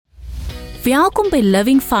Welkom by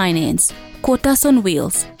Living Finance, Kotas on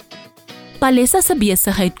Wheels. Palesa se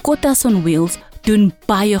besigheid Kotas on Wheels doen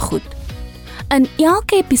baie goed. In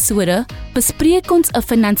elke episode bespreek ons 'n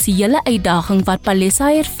finansiële uitdaging wat Palesa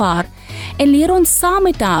ervaar en leer ons saam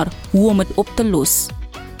met haar hoe om dit op te los.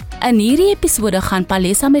 In hierdie episode gaan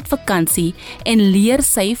Palesa met vakansie en leer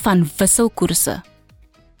sy van wisselkoerse.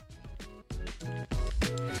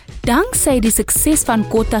 Danksy die sukses van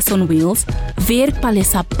Kotas on Wheels, werk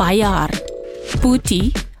Palesa baie hard.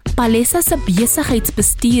 Phuti, Palesa se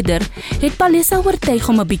besigheidsbestuurder, het Palesa oortuig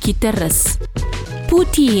om 'n bietjie te rus.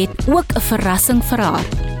 Phuti het ook 'n verrassing vir haar.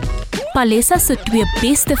 Palesa se twee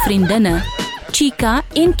beste vriendinne, Chica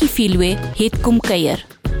en Kefilwe, het kom kuier.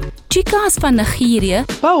 Chica is van Nigeria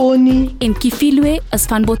en Kefilwe is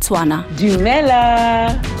van Botswana.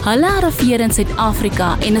 Dumela. Hulle arriveer in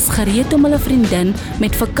Suid-Afrika en is gereed om hulle vriendin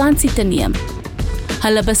met vakansie te neem.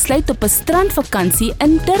 Hulle besluit op 'n strandvakansie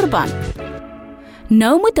in Durban.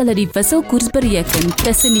 Nou moet hulle die wisselkoers bereken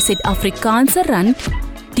tussen die Suid-Afrikaanse rand,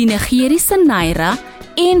 die Nigeriese Naira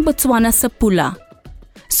en Botswana se Pula,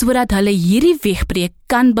 sodat hulle hierdie wegbreek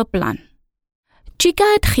kan beplan. Chica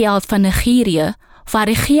het geld van Nigeria, waar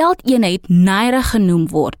die geldeenheid Naira genoem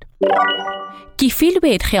word.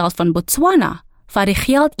 Kefilwe het geld van Botswana, waar die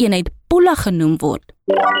geldeenheid Pula genoem word.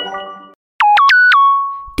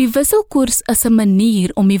 Die wisselkoers is 'n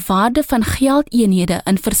manier om die waarde van geldeenhede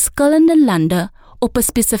in verskillende lande op 'n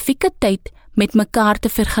spesifieke tyd met mekaar te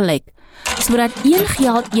vergelyk, sodat een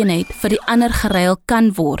geldeenheid vir die ander geruil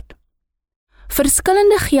kan word.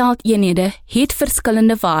 Verskillende geldeenhede het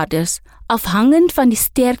verskillende waardes, afhangend van die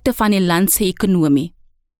sterkte van die land se ekonomie.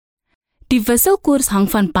 Die wisselkoers hang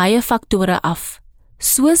van baie faktore af,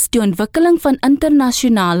 soos die ontwikkeling van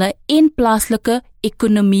internasionale en plaaslike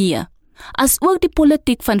ekonomieë, asook die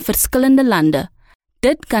politiek van verskillende lande.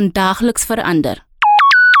 Dit kan daagliks verander.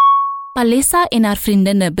 Palesa en haar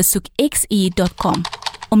vriendinne besoek xe.com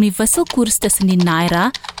om die wisselkoers tussen die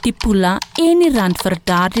Naira, die Pula en die Rand vir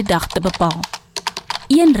daardie dag te bepaal.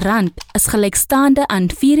 1 rand is gelykstaande aan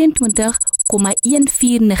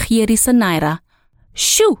 24,14 Nigeriese Naira.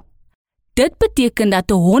 Sjoe! Dit beteken dat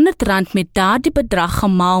 100 rand met daardie bedrag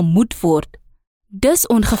gemaal moet word. Dis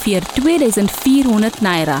ongeveer 2400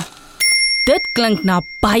 Naira. Dit klink na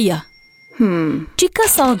baie. Chica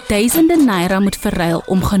sal duisende Naira moet verruil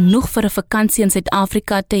om genoeg vir 'n vakansie in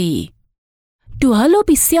Suid-Afrika te hê. Toe hulle op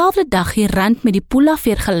dieselfde dag die rand met die Pula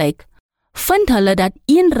vergelyk, vind hulle dat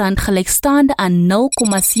 1 rand gelykstaande aan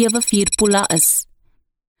 0,74 Pula is.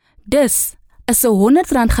 Dus is 'n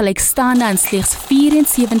 100 rand gelykstaande aan slegs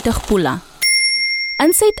 74 Pula.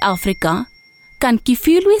 In Suid-Afrika kan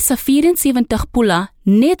Kefilwe se 74 Pula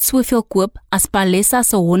net soveel koop as Palesa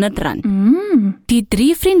se 100 rand. Die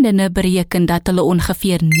 3 vriendinne bereken dat hulle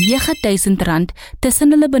ongeveer 9000 rand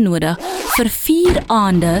tussen hulle benodig vir 4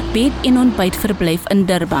 aande bed en ontbytverblyf in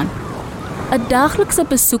Durban, 'n daaglikse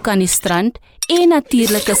besoek aan die strand en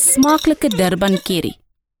natuurlik 'n smaaklike Durban curry.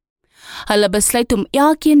 Hulle besluit om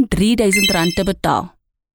elkeen 3000 rand te betaal.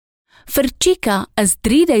 Vir Chica is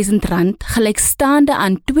 3000 rand gelykstaande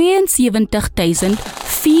aan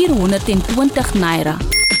 72,420 Naira.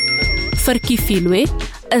 Vir Kefilwe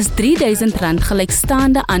is 3000 rand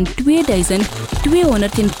gelykstaande aan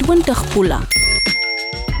 2220 Pula.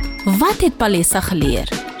 Wat het Palesa geleer?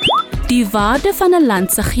 Die waarde van 'n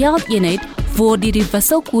land se geldeenheid word deur die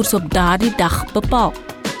wisselkoers op daardie dag bepaal.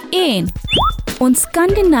 En ons kan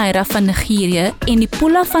die Naira van Nigeria en die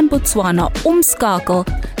Pula van Botswana omskakel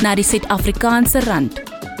na die Suid-Afrikaanse rand.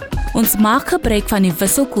 Ons maak gebruik van die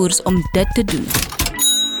wisselkoers om dit te doen.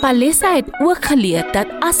 Palesa het ook geleer dat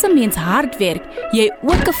as 'n mens hard werk, jy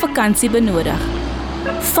ook 'n vakansie benodig.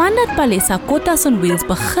 Vandat Palesa Kotas on Wheels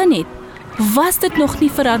begin het, was dit nog nie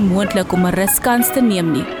vir haar moontlik om 'n ruskans te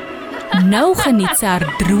neem nie. Nou geniet sy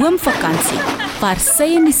haar droomvakansie, waar sy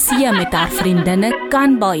in die see met haar vriendinne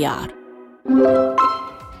kan baljaar.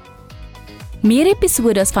 Meer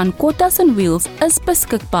episodes van Kotas on Wheels is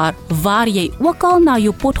beskikbaar waar jy ook al na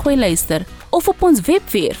jou potgooi luister of op ons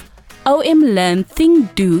webwerf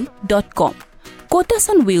omlearnthinkdo.com. Kotas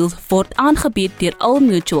on Wheels word aangebied deur All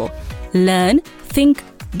Mutual. Learn, think,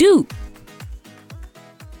 do.